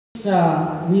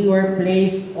We were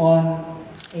placed on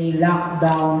a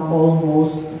lockdown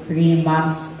almost 3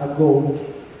 months ago.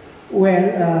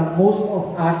 Well, most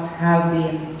of us have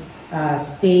been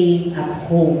staying at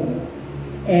home,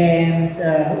 and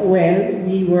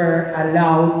we were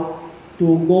allowed to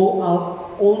go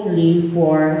out only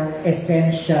for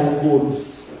essential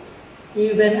goods.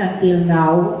 Even until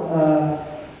now,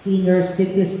 senior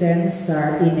citizens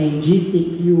are in a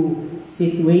GCQ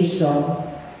situation,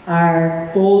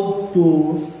 are told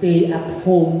to stay at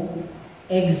home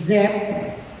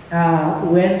except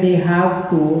when they have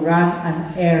to run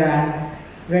an errand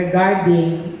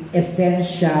regarding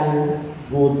essential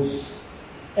goods.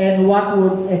 And what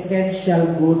would essential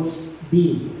goods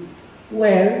be?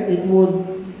 Well, it would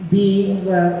be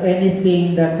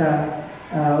anything that,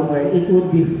 it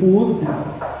would be food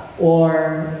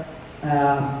or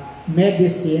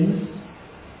medicines.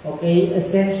 Okay,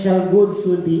 essential goods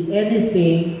would be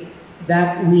anything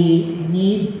that we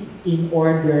need in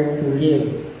order to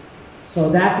live. So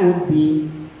that would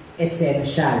be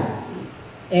essential.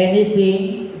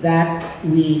 Anything that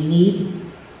we need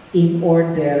in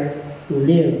order to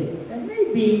live. And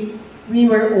maybe we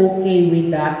were okay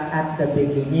with that at the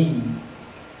beginning.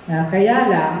 Kaya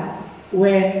lang,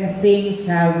 when things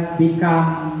have been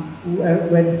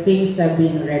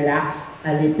relaxed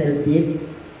a little bit,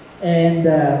 and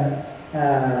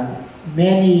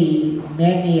many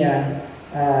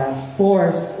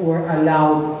stores were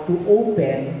allowed to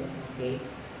open, okay,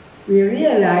 we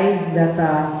realized that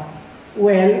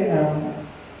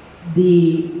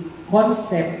the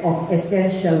concept of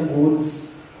essential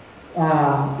goods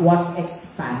was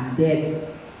expanded.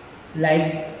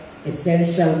 Like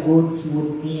essential goods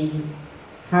would mean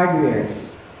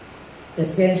hardwares.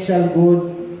 Essential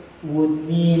good would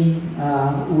mean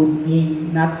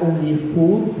not only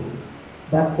food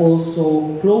but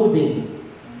also clothing.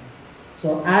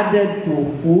 So added to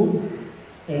food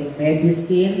and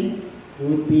medicine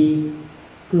would be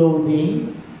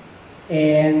clothing,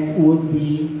 and would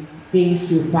be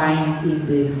things you find in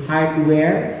the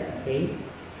hardware, okay,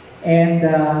 and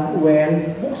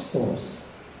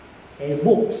bookstores, okay,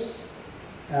 books,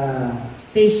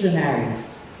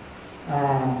 stationaries,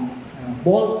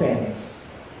 ball pens,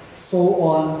 so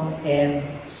on and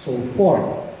so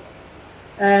forth.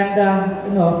 And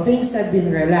things have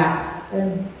been relaxed,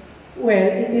 and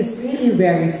it is really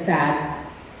very sad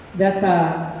that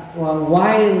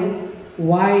while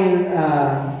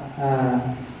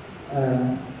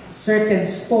certain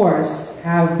stores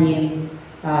have been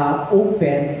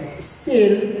open,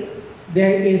 still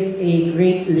there is a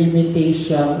great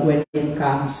limitation when it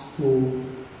comes to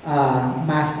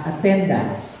mass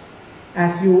attendance.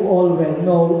 As you all well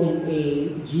know, in a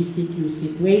GCQ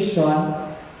situation,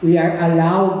 we are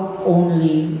allowed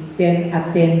only 10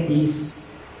 attendees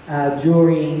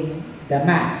during the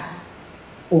Mass.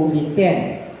 Only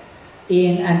 10.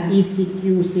 In an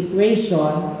ECQ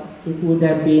situation, it would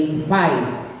have been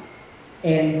 5.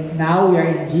 And now we are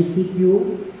in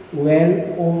GCQ,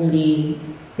 only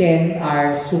 10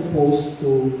 are supposed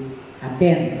to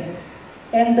attend.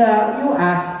 And you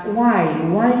ask, why?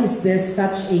 Why is there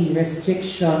such a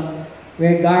restriction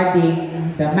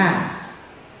regarding the Mass?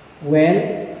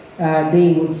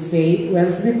 They would say,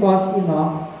 it's because,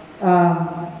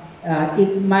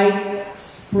 it might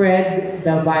spread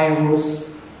the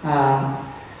virus.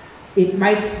 It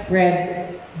might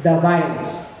spread the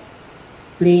virus,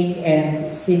 plain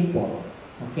and simple.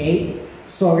 Okay?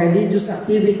 So religious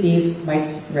activities might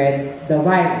spread the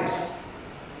virus.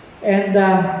 And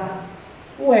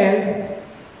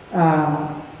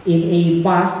in a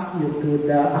bus, you could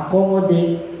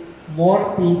accommodate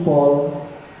more people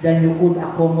than you could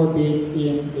accommodate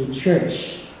in a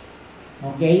church.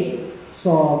 Okay?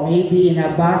 So maybe in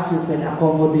a bus, you can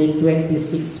accommodate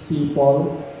 26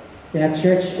 people. In a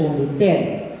church, only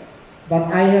 10.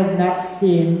 But I have not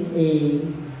seen a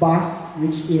bus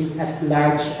which is as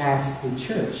large as a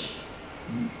church.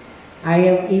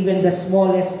 Even the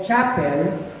smallest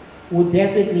chapel would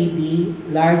definitely be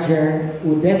larger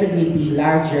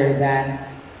than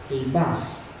a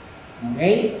bus.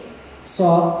 Okay?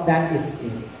 So that is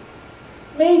it.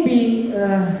 Maybe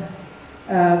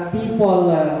people,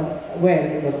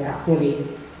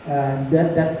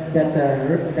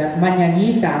 that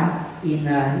Mañanita in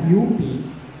UP,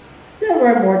 there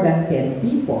were more than 10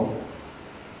 people.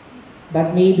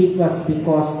 But maybe it was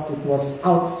because it was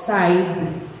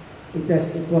outside,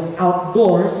 because it was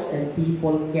outdoors, and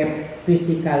people kept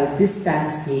physical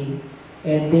distancing,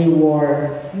 and they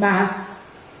wore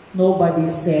masks. Nobody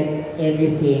said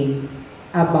anything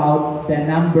about the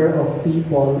number of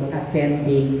people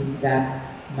attending that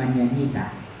Mañanita.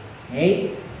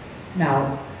 Okay?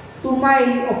 Now, To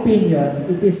my opinion,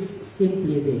 it is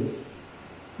simply this,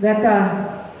 that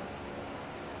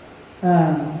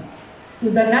to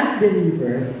the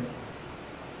non-believer,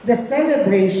 the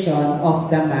celebration of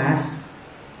the Mass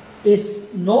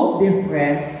is no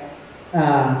different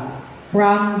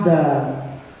from the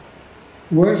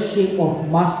worship of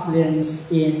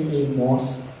Muslims in a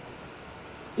mosque.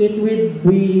 It would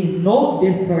be no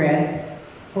different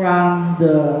from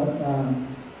the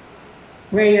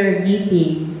prayer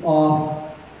meeting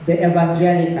of the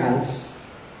evangelicals.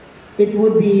 It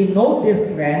would be no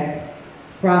different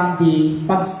from the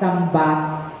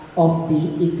pagsamba of the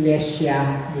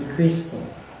Iglesia ni Cristo.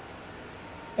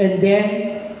 And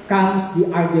then comes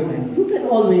the argument. You can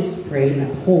always pray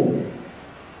at home.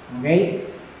 Okay?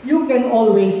 You can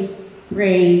always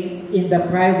pray in the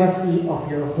privacy of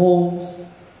your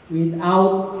homes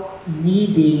without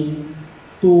needing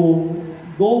to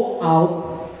go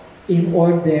out in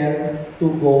order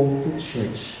to go to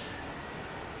church.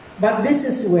 But this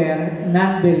is where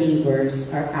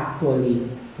non-believers are actually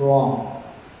wrong.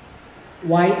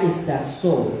 Why is that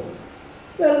so?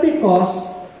 Well,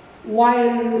 because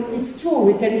while it's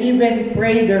true, we can even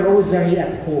pray the rosary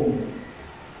at home.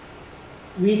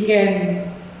 We can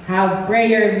have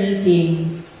prayer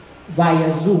meetings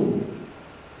via Zoom.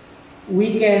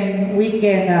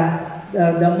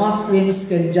 The Muslims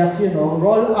can just,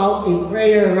 roll out a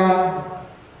prayer rug,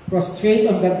 prostrate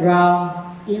on the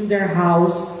ground in their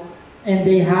house, and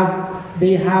they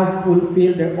have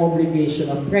fulfilled their obligation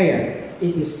of prayer.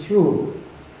 It is true.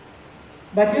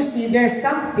 But you see, there's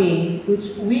something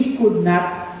which we could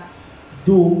not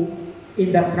do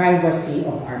in the privacy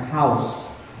of our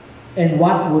house. And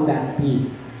what would that be?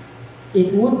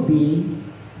 It would be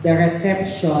the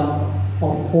reception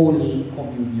of Holy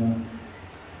Communion.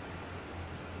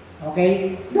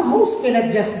 Okay? The host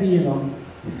cannot just be,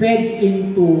 fed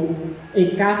into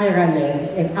a camera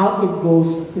lens and out it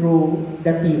goes through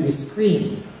the TV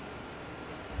screen.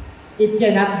 It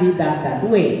cannot be done that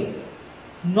way.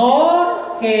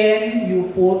 Nor can you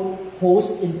put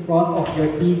host in front of your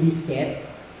TV set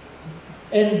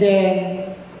and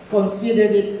then consider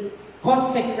it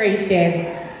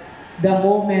consecrated the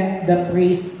moment the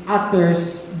priest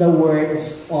utters the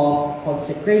words of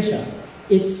consecration.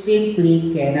 It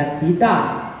simply cannot be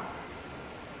done.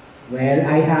 Well,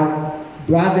 I have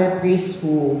brother priests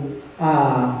who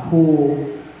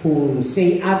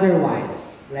say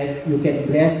otherwise. Like you can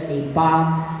bless a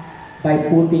palm by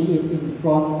putting it in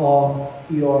front of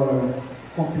your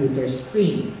computer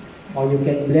screen. Or you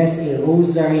can bless a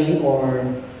rosary or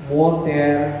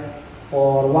water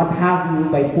or what have you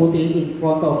by putting it in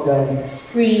front of the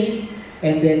screen,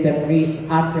 and then the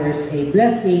priest utters a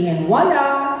blessing, and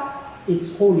voila!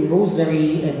 It's Holy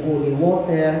Rosary and Holy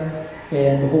Water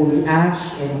and Holy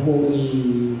Ash and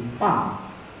Holy Palm.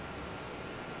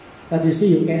 But you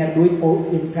see, you cannot do it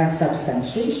in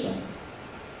transubstantiation.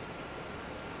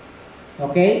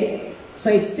 Okay?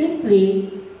 So it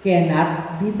simply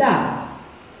cannot be done.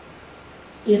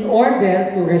 In order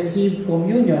to receive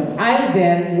communion,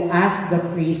 either you ask the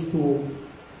priest to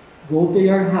go to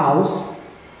your house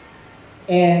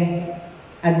and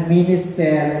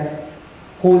administer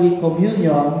Holy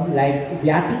Communion like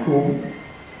Viaticum,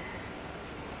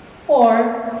 or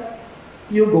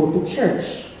you go to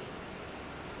church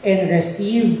and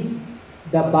receive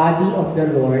the body of the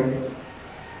Lord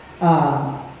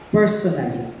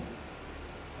personally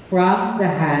from the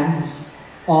hands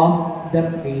of the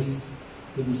priest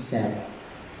himself.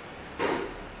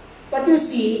 But you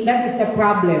see, that is the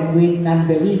problem with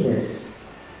non-believers.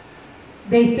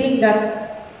 They think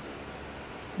that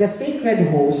the sacred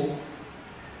host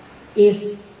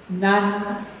is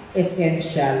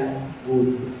non-essential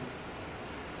good.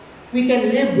 We can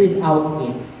live without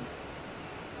it.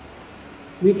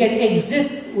 We can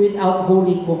exist without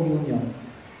Holy Communion.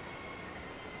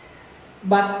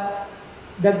 But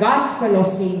the Gospel of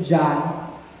St. John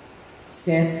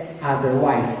says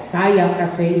otherwise. Sayang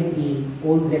kasi in the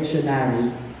old lectionary,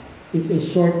 it's a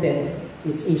shortened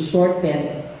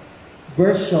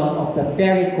version of the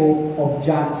pericope of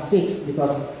John 6,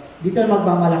 because dito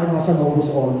magmamalaki naman sa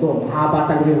Novus Ordo. Mahaba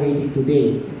talaga yung reading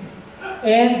today.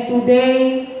 And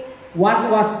today, what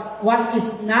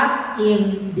is not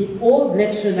in the old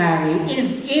lectionary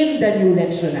is in the new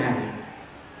lectionary.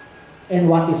 And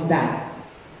what is that?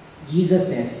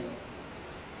 Jesus says,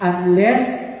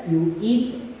 unless you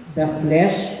eat the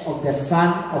flesh of the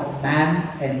Son of Man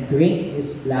and drink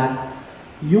His blood,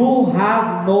 you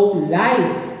have no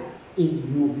life in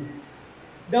you.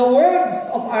 The words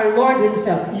of our Lord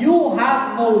Himself, you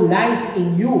have no life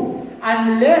in you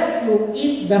unless you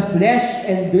eat the flesh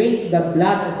and drink the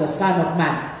blood of the Son of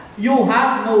Man. you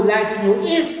have no life in you,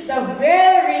 is the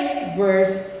very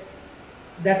verse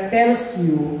that tells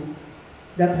you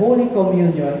that Holy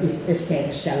Communion is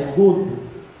essential good.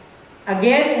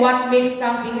 Again, what makes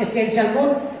something essential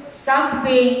good?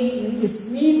 Something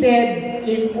is needed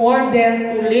in order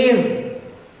to live.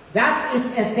 That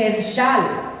is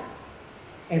essential.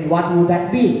 And what would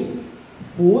that be?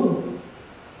 Food,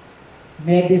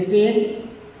 medicine,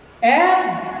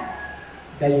 and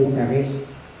the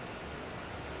Eucharist.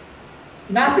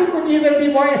 Nothing could even be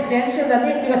more essential than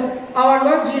it, because our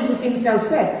Lord Jesus himself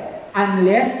said,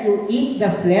 unless you eat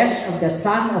the flesh of the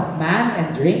Son of Man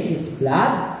and drink his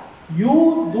blood,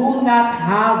 you do not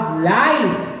have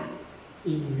life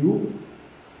in you.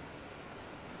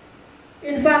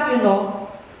 In fact,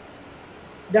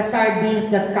 the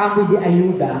sardines that come with the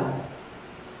ayuda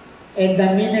and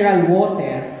the mineral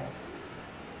water,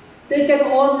 they can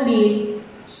only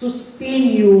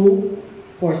sustain you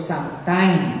for some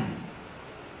time.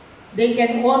 They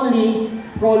can only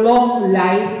prolong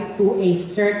life to a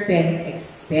certain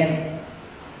extent.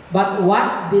 But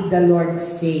what did the Lord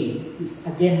say? It's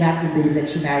again not in the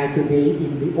lectionary today,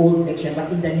 in the old lectionary,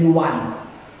 but in the new one.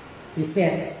 He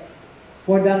says,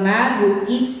 for the man who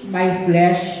eats my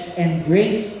flesh and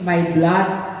drinks my blood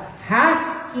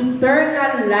has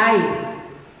eternal life,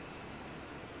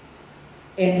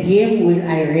 and him will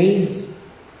I raise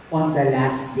on the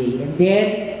last day. And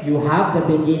then you have the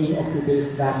beginning of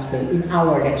today's gospel in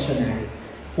our lectionary.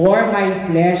 For my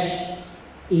flesh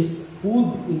is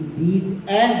food indeed,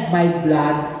 and my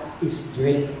blood is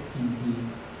drink indeed.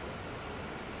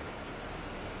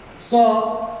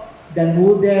 So, the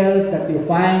noodles that you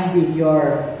find in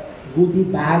your goodie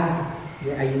bag,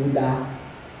 your ayuda,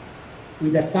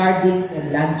 with the sardines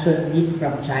and luncheon meat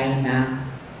from China,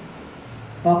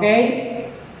 okay?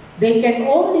 They can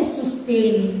only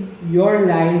sustain your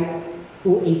life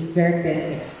to a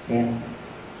certain extent.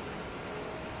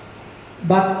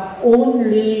 But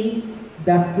only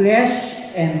the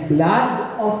flesh and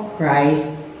blood of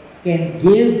Christ can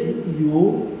give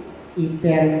you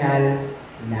eternal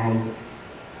life.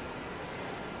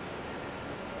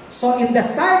 So in the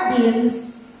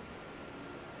sardines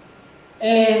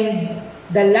and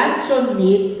the luncheon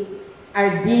meat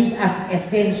are deemed as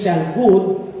essential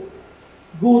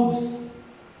goods.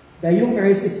 The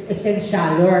Eucharist is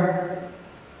essentialer.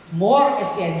 It's more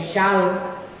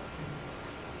essential.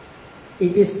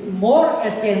 It is more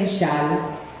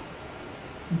essential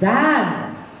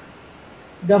than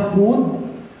the food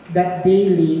that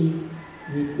daily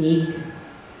we take.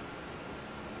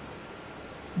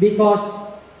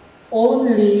 Because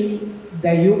only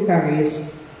the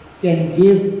Eucharist can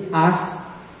give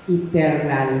us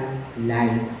eternal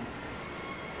life.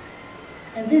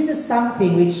 And this is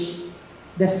something which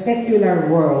the secular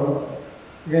world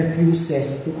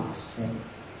refuses to accept.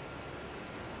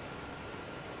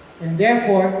 And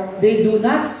therefore, they do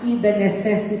not see the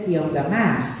necessity of the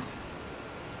Mass.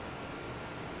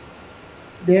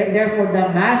 Therefore,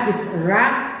 the Mass is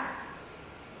ranked,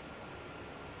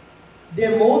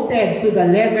 demoted to the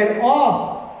level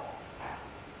of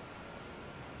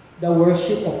the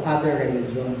worship of other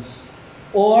religions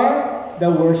or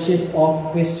the worship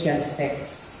of Christian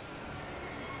sects.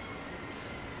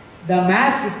 The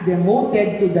Mass is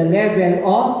demoted to the level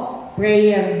of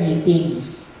prayer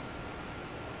meetings.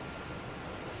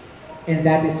 And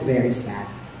that is very sad.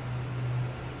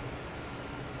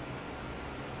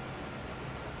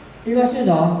 Because,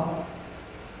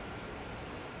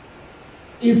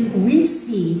 if we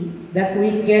see that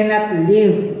we cannot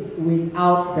live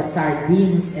without the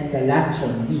sardines and the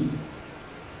luncheon meat,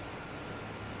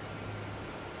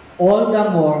 all the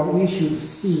more we should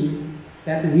see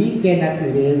that we cannot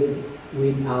live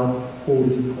without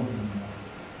Holy Communion.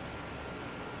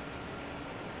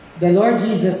 The Lord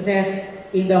Jesus says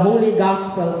in the Holy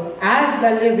Gospel, as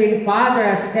the living Father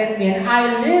has sent me, and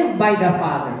I live by the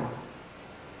Father,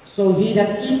 so he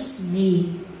that eats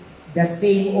me, the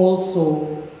same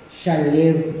also shall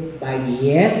live by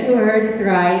me. Yes, you heard it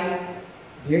right,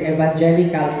 dear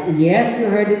evangelicals. Yes, you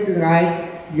heard it right,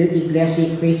 dear Iglesia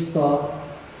ni Cristo.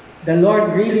 The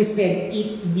Lord really said,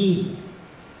 eat me.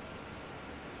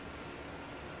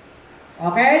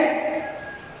 Okay?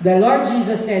 The Lord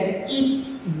Jesus said, eat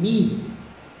me.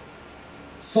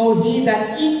 So he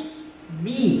that eats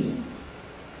me,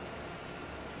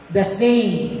 the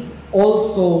same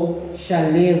also shall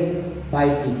live by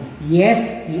me.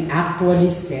 Yes, he actually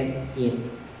said it.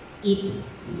 Eat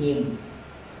him.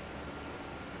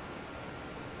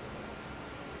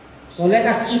 So let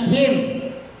us eat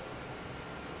him.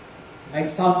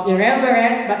 Might sound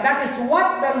irreverent, but that is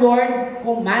what the Lord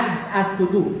commands us to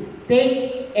do.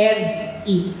 Take and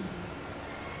eat.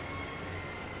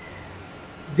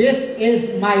 This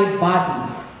is my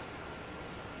body.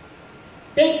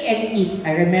 Take and eat.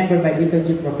 I remember my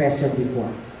liturgy professor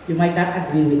before. You might not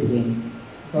agree with him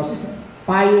because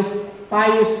pious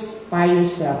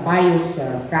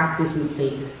practice would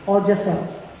say, oh, just a,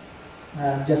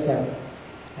 what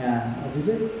is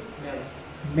it?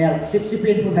 Melt.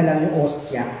 Sip-sipin mo na lang yung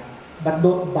ostya, but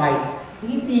don't bite.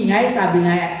 Hindi nga, sabi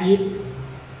nga, eat.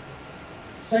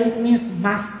 So it means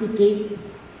masticate,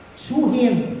 chew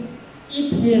him,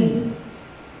 eat him.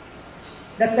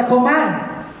 That's the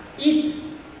command. Eat.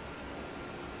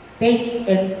 Take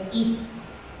and eat.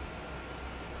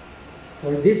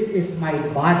 For this is my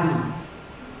body,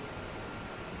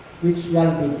 which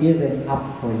will be given up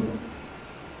for you.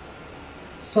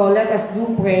 So let us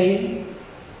do pray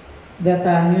that,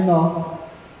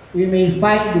 we may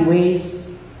find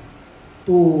ways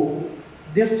to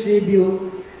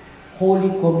distribute Holy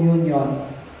Communion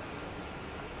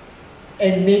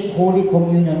and make Holy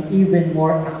Communion even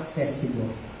more accessible.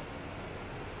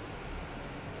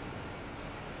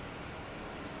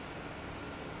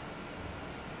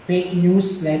 Fake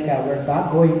news like we're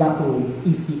going back to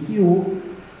ECQ,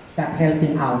 start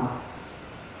helping out.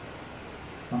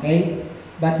 Okay?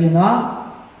 But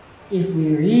if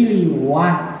we really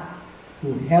want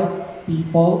to help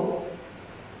people,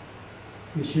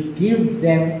 we should give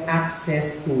them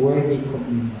access to worthy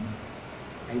communion.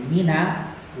 I mean,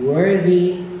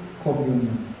 worthy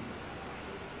communion.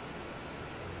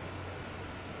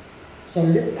 So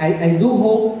I do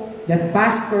hope that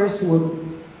pastors would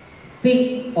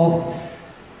think of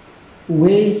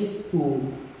ways to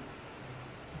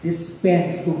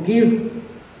dispense, to give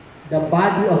the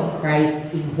body of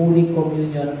Christ in Holy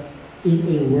Communion in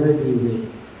a worthy way.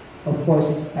 Of course,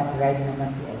 it's not right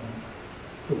naman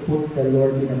to put the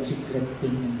Lord in a chiclet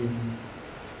thing and then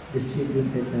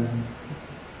distribute it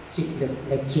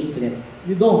like chiclet.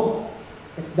 You don't.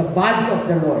 It's the body of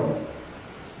the Lord.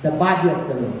 It's the body of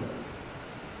the Lord.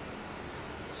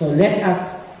 So let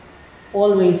us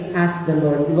always ask the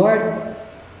Lord, Lord,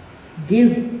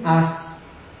 give us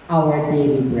our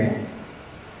daily bread.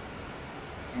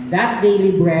 And that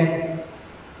daily bread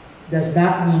does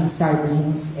not mean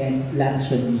sardines and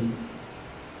luncheon meat.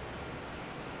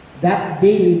 That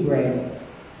daily bread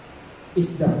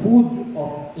is the food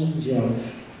of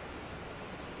angels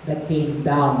that came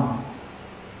down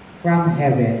from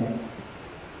heaven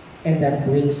and that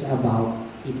brings about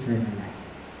eternal life.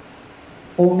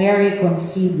 O Mary,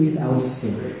 conceived without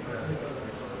sin.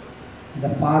 The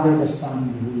Father, the Son,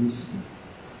 and the Holy Spirit.